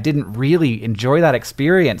like I didn't really enjoy that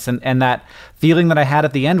experience, and that feeling that I had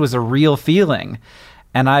at the end was a real feeling.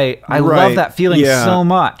 And I love that feeling so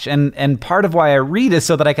much. And part of why I read is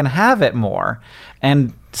so that I can have it more.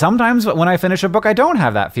 And sometimes when I finish a book, I don't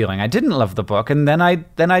have that feeling. I didn't love the book, and then I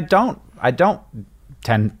don't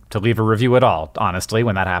tend to leave a review at all, honestly,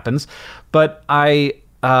 when that happens. But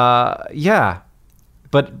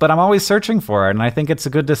But I'm always searching for it, and I think it's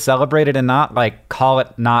good to celebrate it and not like call it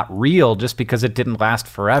not real just because it didn't last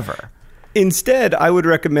forever. Instead, I would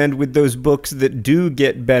recommend with those books that do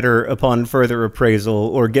get better upon further appraisal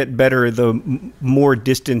or get better the more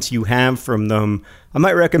distance you have from them, I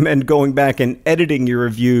might recommend going back and editing your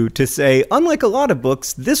review to say, unlike a lot of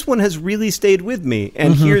books, this one has really stayed with me,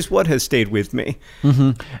 and here's what has stayed with me.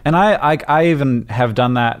 Mm-hmm. And I even have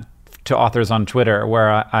done that to authors on Twitter where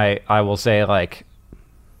I will say, like,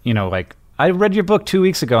 you know, like, I read your book 2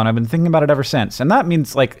 weeks ago and I've been thinking about it ever since. And that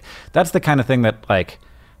means, like, that's the kind of thing that, like,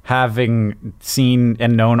 having seen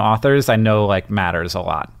and known authors, I know, like, matters a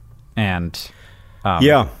lot. And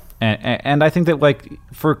and I think that, like,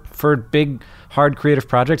 for big, hard creative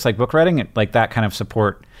projects like book writing, like, that kind of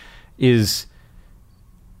support is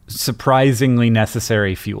surprisingly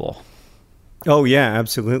necessary fuel. Oh, yeah,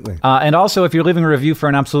 absolutely. And also, if you're leaving a review for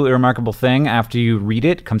an absolutely remarkable thing after you read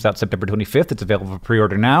it, comes out September 25th. It's available for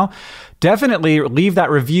pre-order now. Definitely leave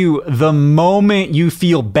that review the moment you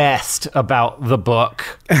feel best about the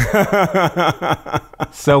book.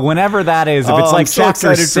 So whenever that is, if it's like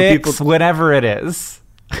chapter 6, whenever it is.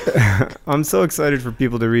 I'm so excited for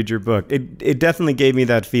people to read your book. It definitely gave me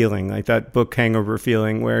that feeling, like that book hangover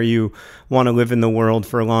feeling where you want to live in the world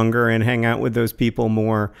for longer and hang out with those people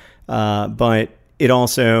more. But it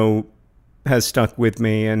also has stuck with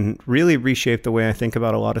me and really reshaped the way I think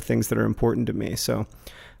about a lot of things that are important to me. So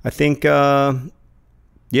I think, I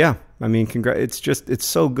mean, it's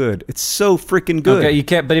so good. It's so freaking good. Okay, you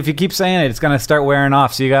can't, but if you keep saying it, it's going to start wearing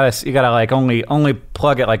off. So you gotta like only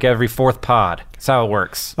plug it like every 4th pod. That's how it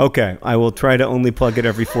works. Okay, I will try to only plug it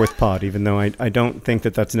every 4th pod, even though I don't think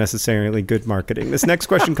that that's necessarily good marketing. This next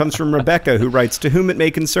question comes from Rebecca, who writes, to whom it may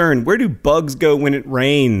concern, where do bugs go when it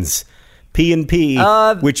rains? P&P,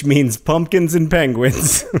 which means pumpkins and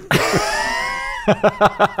penguins.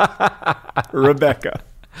 Rebecca.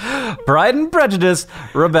 Pride and Prejudice,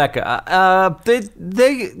 Rebecca.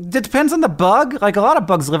 It depends on the bug. Like, a lot of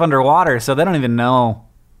bugs live underwater, so they don't even know.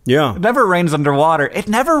 Yeah. It never rains underwater. It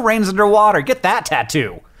never rains underwater. Get that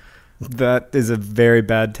tattoo. That is a very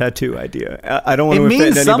bad tattoo idea. I don't want It to offend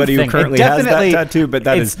means anybody who something. currently It has that definitely- tattoo, but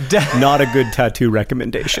that is not a good tattoo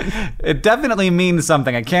recommendation. It definitely means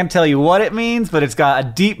something. I can't tell you what it means, but it's got a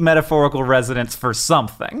deep metaphorical resonance for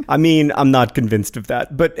something. I mean, I'm not convinced of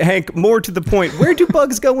that. But Hank, more to the point, where do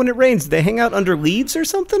bugs go when it rains? Do they hang out under leaves or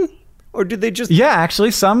something? Or do they just... Yeah,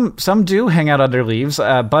 actually, some do hang out under leaves.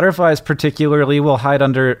 Butterflies particularly will hide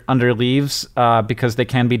under leaves because they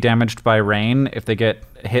can be damaged by rain. If they get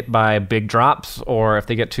hit by big drops or if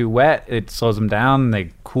they get too wet, it slows them down.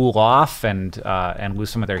 They cool off and lose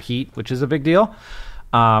some of their heat, which is a big deal.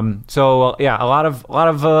 So yeah, a lot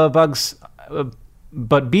of bugs,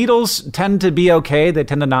 but beetles tend to be okay. They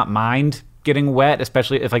tend to not mind getting wet,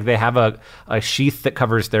 especially if like they have a sheath that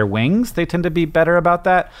covers their wings. They tend to be better about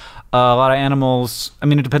that. A lot of animals, I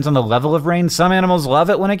mean, it depends on the level of rain. Some animals love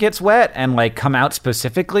it when it gets wet and like come out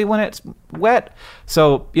specifically when it's wet.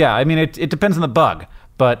 So yeah, I mean, it depends on the bug.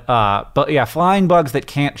 But yeah, flying bugs that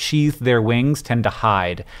can't sheath their wings tend to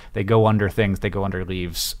hide. They go under things. They go under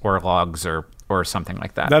leaves or logs or something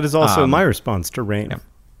like that. That is also my response to rain.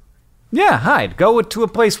 Yeah, hide. Go to a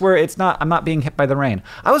place where I'm not being hit by the rain.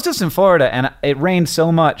 I was just in Florida and it rained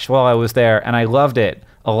so much while I was there and I loved it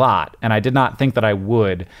a lot. And I did not think that I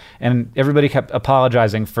would. And everybody kept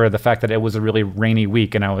apologizing for the fact that it was a really rainy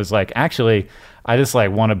week. And I was like, actually, I just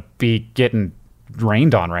like want to be getting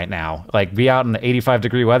rained on right now. Like be out in the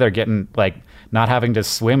 85-degree weather, getting like not having to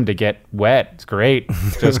swim to get wet. It's great.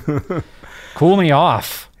 Just cool me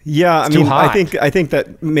off. Yeah, It's I mean, too hot. I think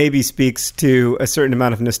that maybe speaks to a certain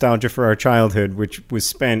amount of nostalgia for our childhood, which was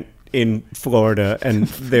spent in Florida and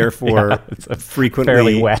therefore it's fairly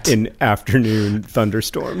frequently wet. in afternoon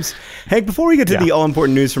thunderstorms. Hank, before we get to Yeah. the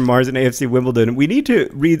all-important news from Mars and AFC Wimbledon, we need to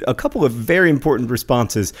read a couple of very important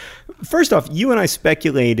responses. First off, you and I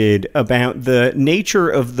speculated about the nature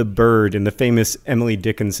of the bird in the famous Emily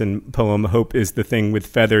Dickinson poem, Hope is the Thing with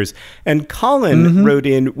Feathers. And Colin wrote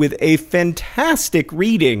in with a fantastic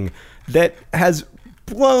reading that has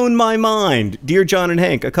blown my mind. Dear John and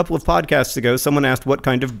Hank, a couple of podcasts ago, someone asked what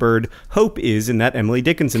kind of bird Hope is in that Emily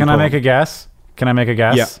Dickinson Can poem. I make a guess?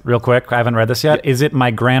 Yeah. Real quick? I haven't read this yet. Is it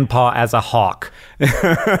my grandpa as a hawk?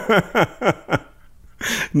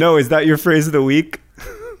 No, is that your phrase of the week?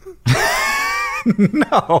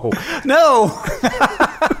 No.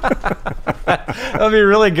 That would be a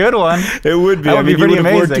really good one. It would be. That would be you pretty would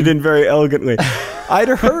have worked amazing. it in very elegantly. I'd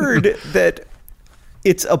heard that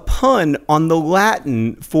it's a pun on the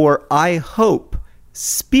Latin for I hope,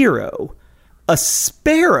 spiro, a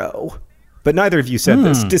sparrow. But neither of you said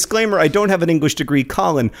this. Disclaimer, I don't have an English degree.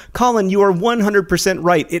 Colin, you are 100%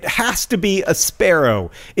 right. It has to be a sparrow.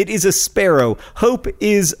 It is a sparrow. Hope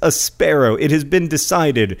is a sparrow. It has been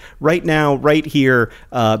decided right now, right here,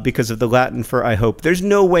 because of the Latin for I hope. There's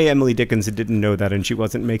no way Emily Dickinson didn't know that, and she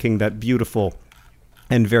wasn't making that beautiful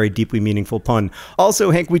and very deeply meaningful pun.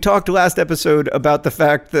 Also, Hank, we talked last episode about the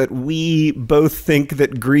fact that we both think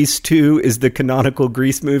that Grease 2 is the canonical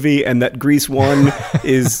Grease movie and that Grease 1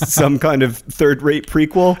 is some kind of third-rate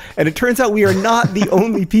prequel. And it turns out we are not the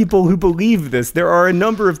only people who believe this. There are a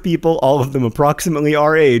number of people, all of them approximately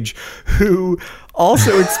our age, who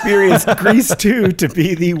also experienced Grease 2 to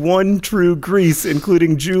be the one true Grease,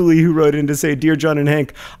 including Julie, who wrote in to say, Dear John and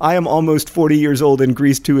Hank, I am almost 40 years old and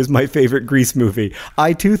Grease 2 is my favorite Grease movie.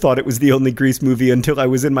 I too thought it was the only Grease movie until I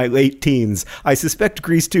was in my late teens. I suspect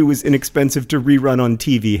Grease 2 was inexpensive to rerun on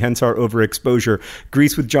TV, hence our overexposure.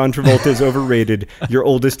 Grease with John Travolta is overrated. Your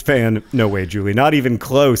oldest fan. No way, Julie. Not even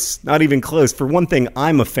close. Not even close. For one thing,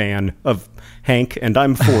 I'm a fan of Hank, and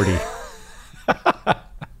I'm 40.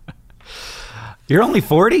 You're only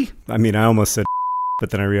 40? I mean, I almost said but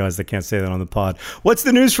then I realized I can't say that on the pod. What's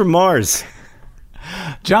the news from Mars?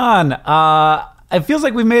 John, it feels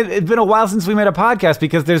like it's been a while since we made a podcast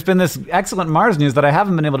because there's been this excellent Mars news that I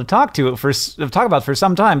haven't been able to talk about for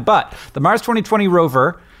some time. But the Mars 2020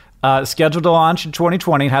 rover, scheduled to launch in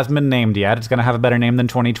 2020, it hasn't been named yet. It's going to have a better name than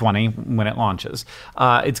 2020 when it launches.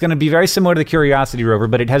 It's going to be very similar to the Curiosity rover,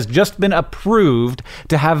 but it has just been approved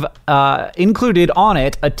to have included on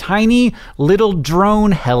it a tiny little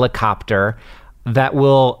drone helicopter that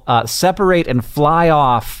will separate and fly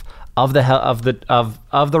off of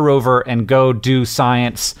the rover and go do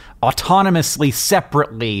science autonomously,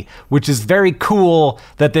 separately, which is very cool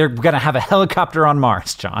that they're going to have a helicopter on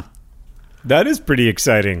Mars, John. That is pretty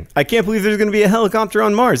exciting. I can't believe there's going to be a helicopter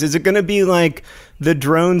on Mars. Is it going to be like the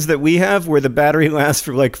drones that we have where the battery lasts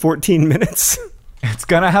for like 14 minutes? It's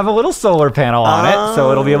going to have a little solar panel on it,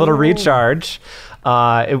 so it'll be able to recharge.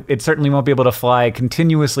 It certainly won't be able to fly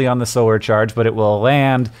continuously on the solar charge, but it will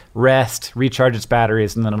land, rest, recharge its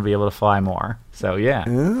batteries, and then it'll be able to fly more. So, yeah.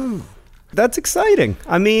 That's exciting.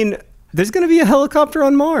 I mean, There's going to be a helicopter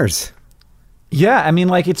on Mars. Yeah, I mean,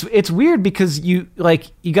 like it's weird because you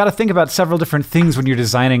got to think about several different things when you're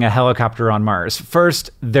designing a helicopter on Mars. First,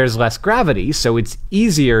 there's less gravity, so it's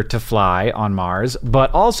easier to fly on Mars, but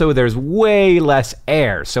also there's way less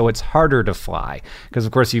air, so it's harder to fly. Because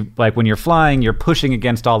of course, when you're flying, you're pushing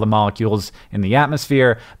against all the molecules in the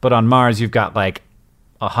atmosphere, but on Mars you've got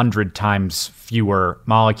 100 times fewer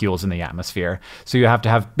molecules in the atmosphere. So you have to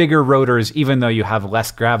have bigger rotors even though you have less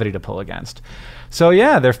gravity to pull against. So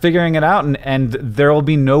yeah, they're figuring it out, and there will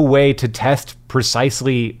be no way to test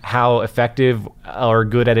precisely how effective or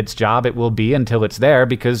good at its job it will be until it's there,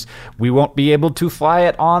 because we won't be able to fly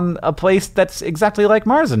it on a place that's exactly like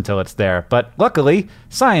Mars until it's there. But luckily,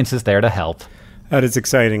 science is there to help. That is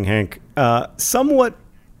exciting, Hank. Somewhat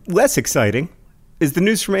less exciting is the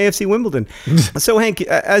news from AFC Wimbledon. So, Hank,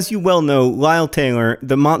 as you well know, Lyle Taylor,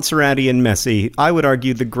 the Montserratian Messi, I would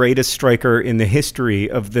argue the greatest striker in the history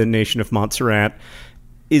of the nation of Montserrat,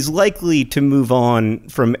 is likely to move on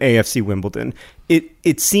from AFC Wimbledon.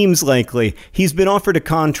 It seems likely. He's been offered a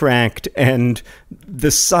contract, and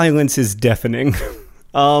the silence is deafening.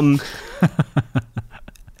 One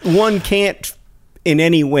can't in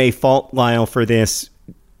any way fault Lyle for this.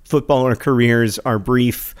 Footballer careers are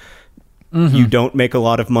brief. Mm-hmm. You don't make a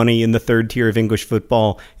lot of money in the third tier of English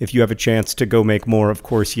football. If you have a chance to go make more, of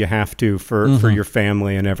course you have to for your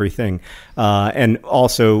family and everything. And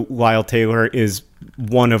also, Lyle Taylor is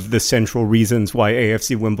one of the central reasons why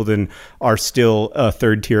AFC Wimbledon are still a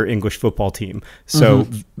third tier English football team. So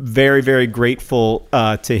very, very grateful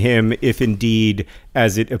to him if indeed,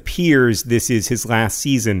 as it appears, this is his last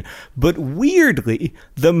season. But weirdly,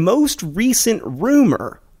 the most recent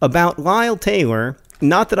rumor about Lyle Taylor,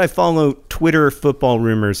 not that I follow Twitter football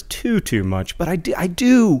rumors too much, but I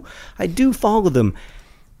do follow them,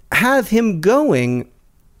 have him going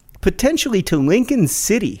potentially to Lincoln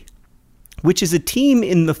City, which is a team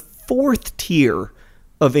in the fourth tier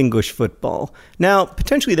of English football. Now,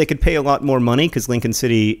 potentially they could pay a lot more money because Lincoln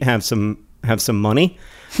City have some money.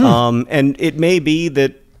 And it may be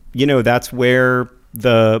that, that's where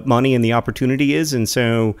the money and the opportunity is. And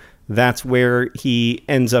so that's where he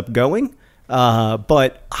ends up going.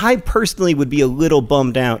 But I personally would be a little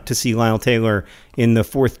bummed out to see Lyle Taylor in the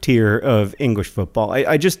fourth tier of English football.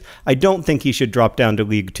 I don't think he should drop down to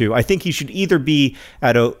League Two. I think he should either be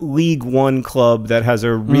at a League One club that has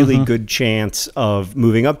a really good chance of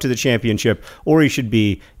moving up to the championship, or he should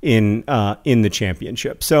be in the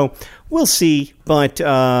championship. So we'll see. But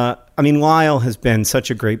Lyle has been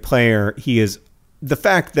such a great player. He is. The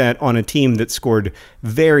fact that on a team that scored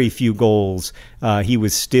very few goals, he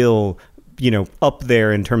was still up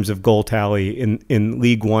there in terms of goal tally in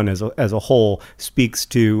League One as a whole speaks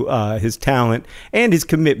to his talent and his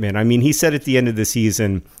commitment. I mean, he said at the end of the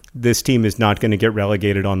season, this team is not going to get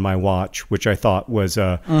relegated on my watch, which I thought was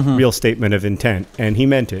a real statement of intent, and he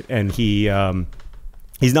meant it. And he's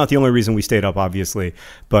not the only reason we stayed up, obviously,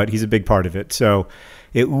 but he's a big part of it. So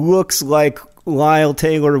it looks like Lyle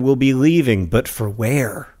Taylor will be leaving, but for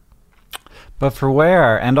where? But for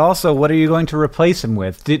where? And also, what are you going to replace him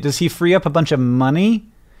with? Does he free up a bunch of money?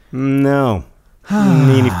 No. I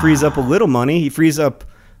mean, he frees up a little money. He frees up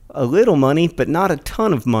a little money, but not a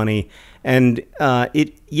ton of money. And I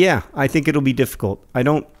think it'll be difficult. I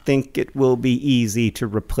don't think it will be easy to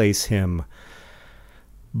replace him.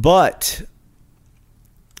 But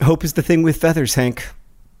hope is the thing with feathers, Hank.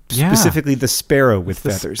 Yeah. Specifically the sparrow with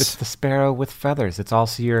feathers. It's the sparrow with feathers. It's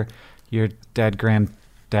also your dead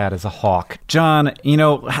granddad is a hawk. John,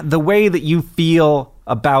 the way that you feel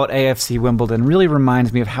about AFC Wimbledon really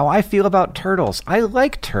reminds me of how I feel about turtles. I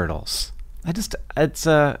like turtles. I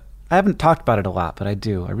haven't talked about it a lot, but I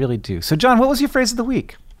do. I really do. So, John, what was your phrase of the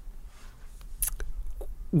week?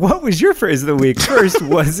 What was your phrase of the week? First,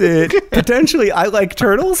 was it potentially I like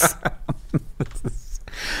turtles?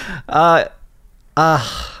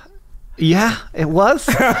 Yeah, it was.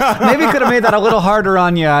 Maybe could have made that a little harder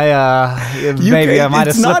on you. I might have slipped my mind there.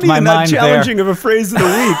 It's not even that challenging of a phrase of the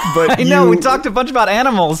week, but I know we talked a bunch about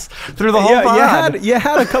animals through the whole pod. You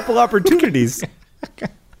had a couple opportunities.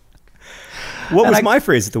 What was my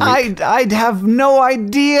phrase of the week? I'd have no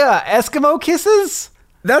idea. Eskimo kisses?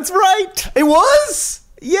 That's right. It was?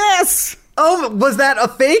 Yes. Oh, was that a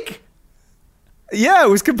fake? Yeah, it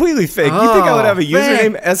was completely fake. You think I would have a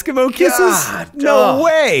username Eskimo Kisses? God, no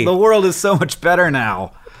way. The world is so much better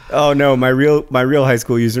now. Oh no, my real high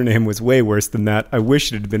school username was way worse than that. I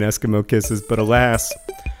wish it had been Eskimo Kisses, but alas.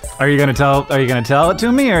 Are you gonna tell it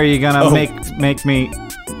to me, or are you gonna make me?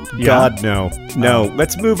 Yeah. God, no.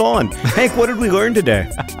 Let's move on. Hank, what did we learn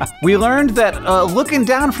today? We learned that looking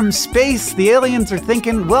down from space, the aliens are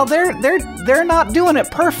thinking, well, they're not doing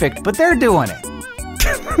it perfect, but they're doing it.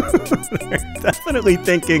 They're definitely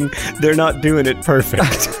thinking they're not doing it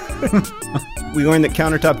perfect. We learned that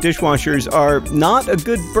countertop dishwashers are not a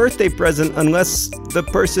good birthday present unless the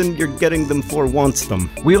person you're getting them for wants them.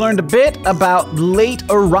 We learned a bit about late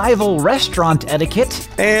arrival restaurant etiquette.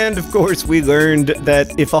 And, of course, we learned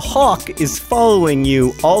that if a hawk is following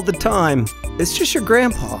you all the time, it's just your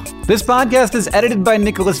grandpa. This podcast is edited by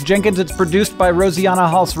Nicholas Jenkins. It's produced by Rosianna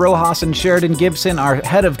Halse Rojas and Sheridan Gibson. Our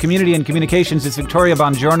head of community and communications is Victoria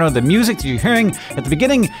Bongiorno. The music that you're hearing at the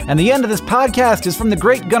beginning and the end of this podcast is from the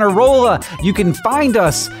great Gunnarolla. You can find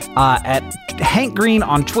us at Hank Green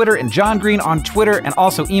on Twitter and John Green on Twitter, and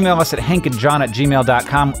also email us at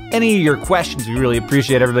hankandjohn@gmail.com. Any of your questions, we really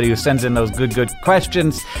appreciate everybody who sends in those good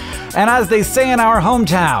questions. And as they say in our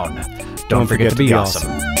hometown, don't forget to be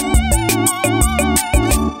awesome.